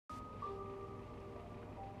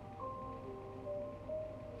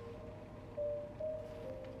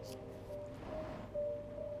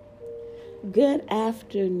Good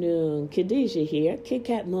afternoon. Khadijah here. Kit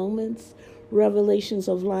Kat Moments, Revelations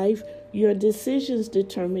of Life. Your decisions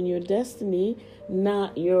determine your destiny,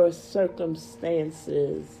 not your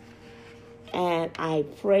circumstances. And I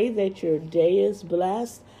pray that your day is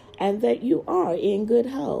blessed and that you are in good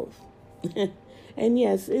health. And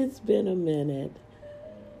yes, it's been a minute,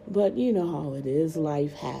 but you know how it is.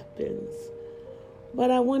 Life happens.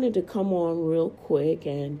 But I wanted to come on real quick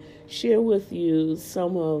and share with you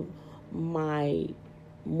some of my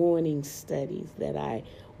morning studies that I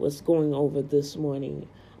was going over this morning.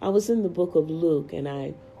 I was in the book of Luke, and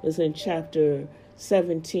I was in chapter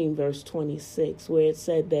 17, verse 26, where it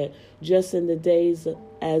said that just in the days,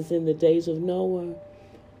 as in the days of Noah,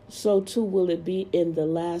 so too will it be in the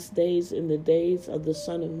last days, in the days of the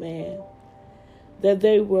Son of Man, that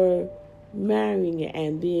they were marrying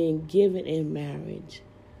and being given in marriage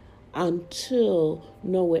until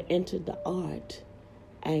Noah entered the ark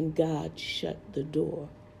and God shut the door.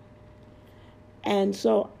 And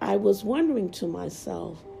so I was wondering to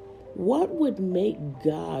myself, what would make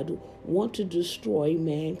God want to destroy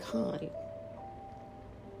mankind?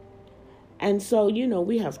 And so,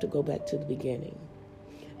 we have to go back to the beginning.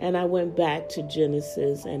 And I went back to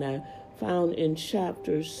Genesis, and I found in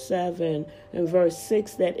chapter 7 and verse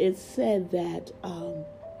 6 that it said that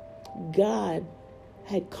God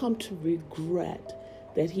had come to regret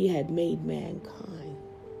that he had made mankind.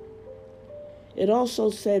 It also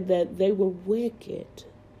said that they were wicked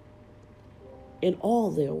in all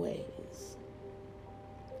their ways.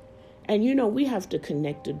 And we have to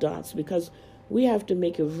connect the dots, because we have to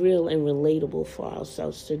make it real and relatable for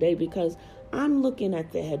ourselves today, because I'm looking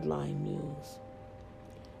at the headline news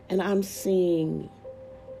and I'm seeing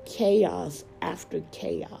chaos after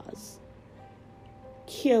chaos,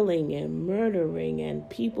 killing and murdering and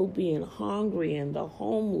people being hungry and the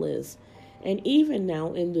homeless. And even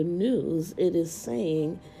now in the news, it is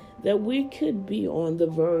saying that we could be on the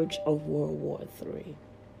verge of World War III.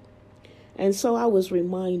 And so I was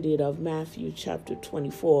reminded of Matthew chapter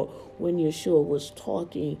 24, when Yeshua was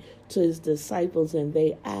talking to his disciples and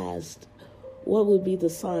they asked what would be the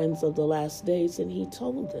signs of the last days. And he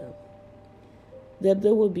told them that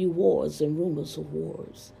there would be wars and rumors of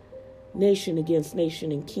wars, nation against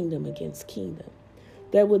nation and kingdom against kingdom.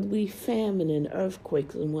 There would be famine and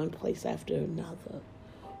earthquakes in one place after another.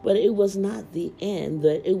 But it was not the end,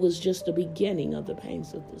 that it was just the beginning of the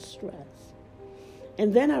pains of distress.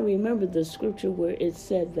 And then I remembered the scripture where it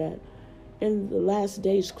said that in the last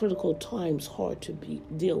days, critical times hard to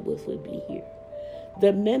deal with would be here.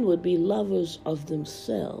 That men would be lovers of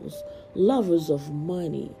themselves, lovers of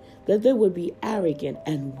money, that they would be arrogant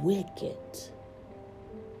and wicked.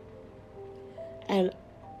 And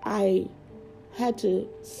I had to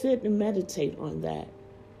sit and meditate on that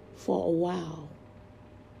for a while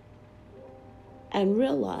and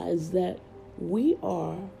realize that we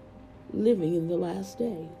are living in the last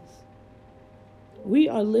days. We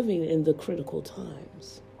are living in the critical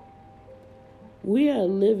times. We are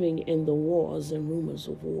living in the wars and rumors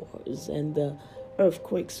of wars and the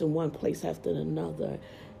earthquakes in one place after another,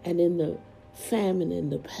 and in the famine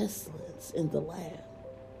and the pestilence in the land.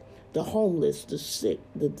 The homeless, the sick,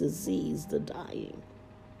 the diseased, the dying.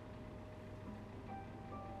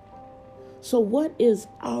 So what is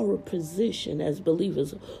our position as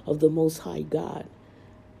believers of the Most High God,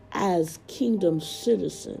 as kingdom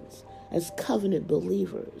citizens, as covenant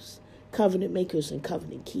believers, covenant makers and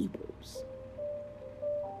covenant keepers?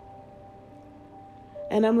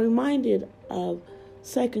 And I'm reminded of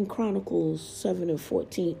 2 Chronicles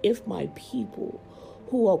 7:14, if my people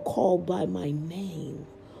who are called by my name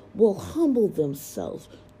will humble themselves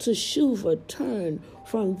to shuva, turn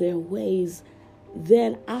from their ways,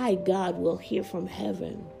 then I, God, will hear from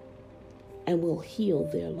heaven and will heal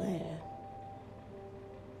their land.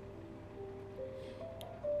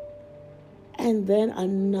 And then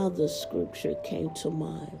another scripture came to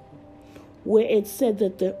mind where it said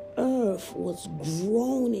that the earth was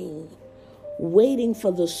groaning, waiting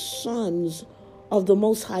for the sons of the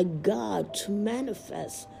Most High God to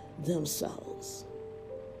manifest themselves.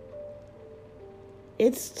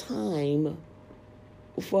 It's time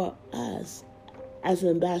for us as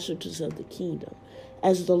ambassadors of the kingdom,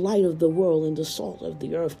 as the light of the world and the salt of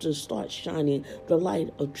the earth, to start shining the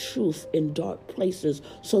light of truth in dark places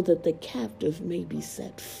so that the captive may be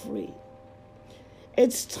set free.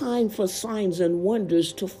 It's time for signs and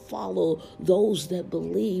wonders to follow those that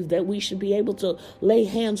believe, that we should be able to lay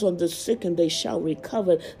hands on the sick and they shall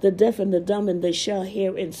recover, the deaf and the dumb and they shall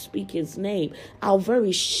hear and speak his name. Our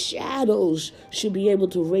very shadows should be able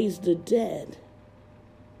to raise the dead.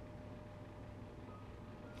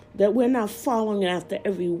 that we're not following after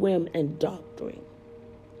every whim and doctrine,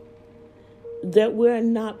 that we're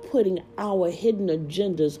not putting our hidden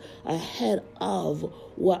agendas ahead of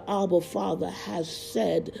what Abba Father has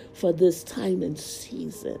said for this time and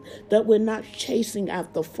season, that we're not chasing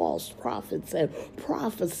after false prophets and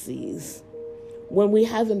prophecies when we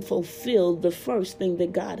haven't fulfilled the first thing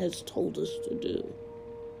that God has told us to do.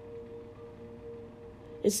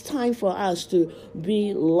 It's time for us to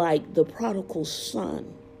be like the prodigal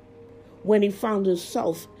son when he found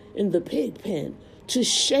himself in the pig pen, to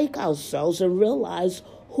shake ourselves and realize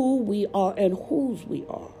who we are and whose we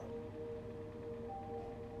are.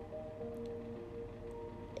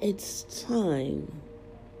 It's time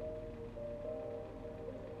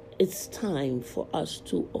for us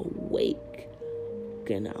to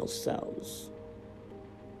awaken ourselves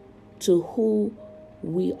to who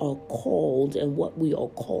we are called and what we are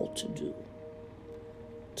called to do.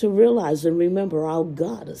 To realize and remember our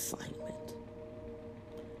God assignment.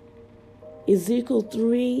 Ezekiel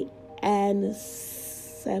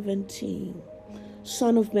 3:17.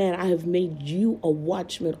 Son of man, I have made you a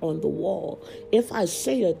watchman on the wall. If I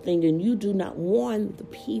say a thing and you do not warn the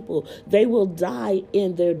people, they will die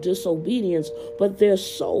in their disobedience, but their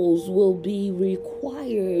souls will be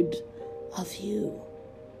required of you.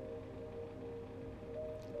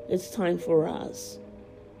 It's time for us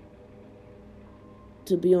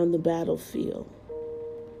to be on the battlefield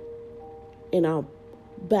in our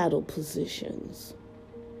battle positions,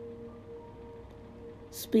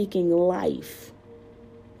 speaking life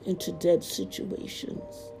into dead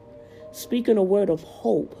situations, speaking a word of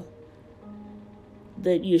hope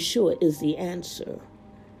that Yeshua is the answer,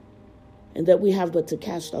 and that we have but to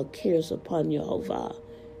cast our cares upon Jehovah,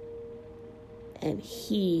 and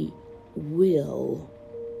He will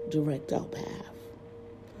direct our path.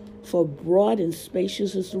 For broad and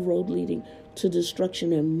spacious is the road leading to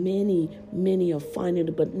destruction, and many are finding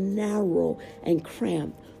it, but narrow and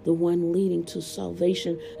cramped the one leading to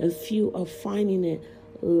salvation, and few are finding it.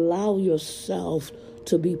 Allow yourself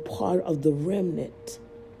to be part of the remnant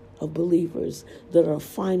of believers that are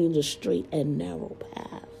finding the straight and narrow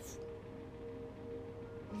path.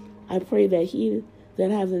 I pray that he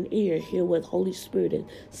that has an ear hear what Holy Spirit is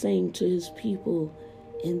saying to his people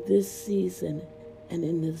in this season and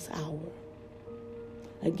in this hour.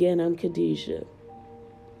 Again, I'm Khadijah,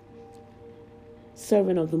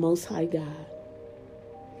 servant of the Most High God.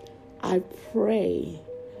 I pray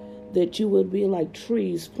that you would be like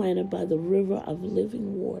trees planted by the river of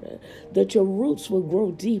living water, that your roots will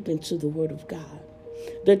grow deep into the Word of God,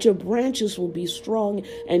 that your branches will be strong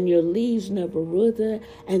and your leaves never wither,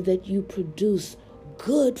 and that you produce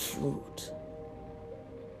good fruit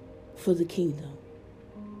for the kingdom.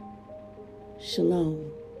 Shalom.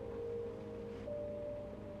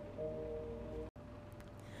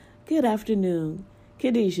 Good afternoon.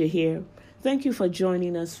 Khadijah here. Thank you for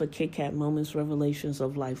joining us for Kit Kat Moments Revelations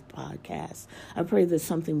of Life podcast. I pray that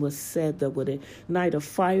something was said that would ignite a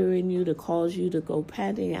fire in you to cause you to go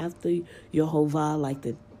panting after Jehovah like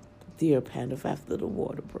the deer panteth after the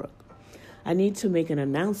water brook. I need to make an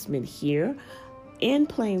announcement here. In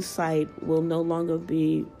Plain Sight will no longer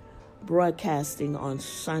be broadcasting on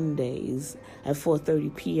Sundays at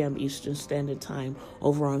 4:30 p.m. Eastern Standard Time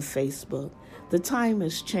over on Facebook. The time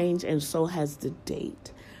has changed and so has the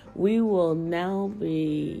date. We will now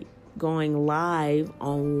be going live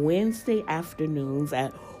on Wednesday afternoons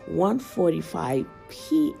at 1:45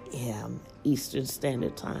 p.m. Eastern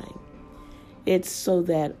Standard Time. It's so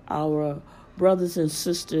that our brothers and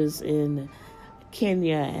sisters in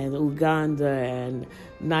Kenya and Uganda and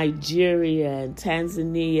Nigeria and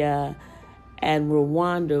Tanzania and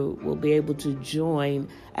Rwanda will be able to join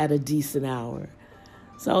at a decent hour.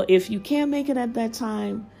 So if you can't make it at that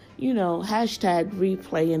time, hashtag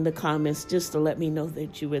replay in the comments just to let me know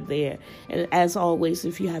that you were there. And as always,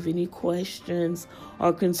 if you have any questions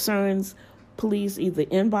or concerns, please either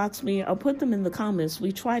inbox me or put them in the comments.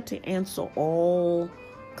 We try to answer all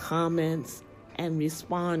comments and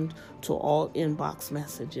respond to all inbox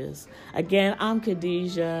messages. Again, I'm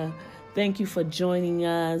Khadijah. Thank you for joining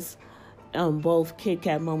us on both Kit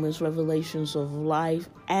Kat Moments Revelations of Life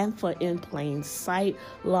and for In Plain Sight,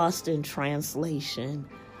 Lost in Translation.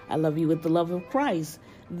 I love you with the love of Christ.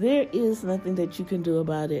 There is nothing that you can do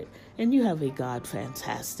about it. And you have a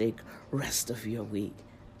God-fantastic rest of your week.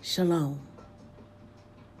 Shalom.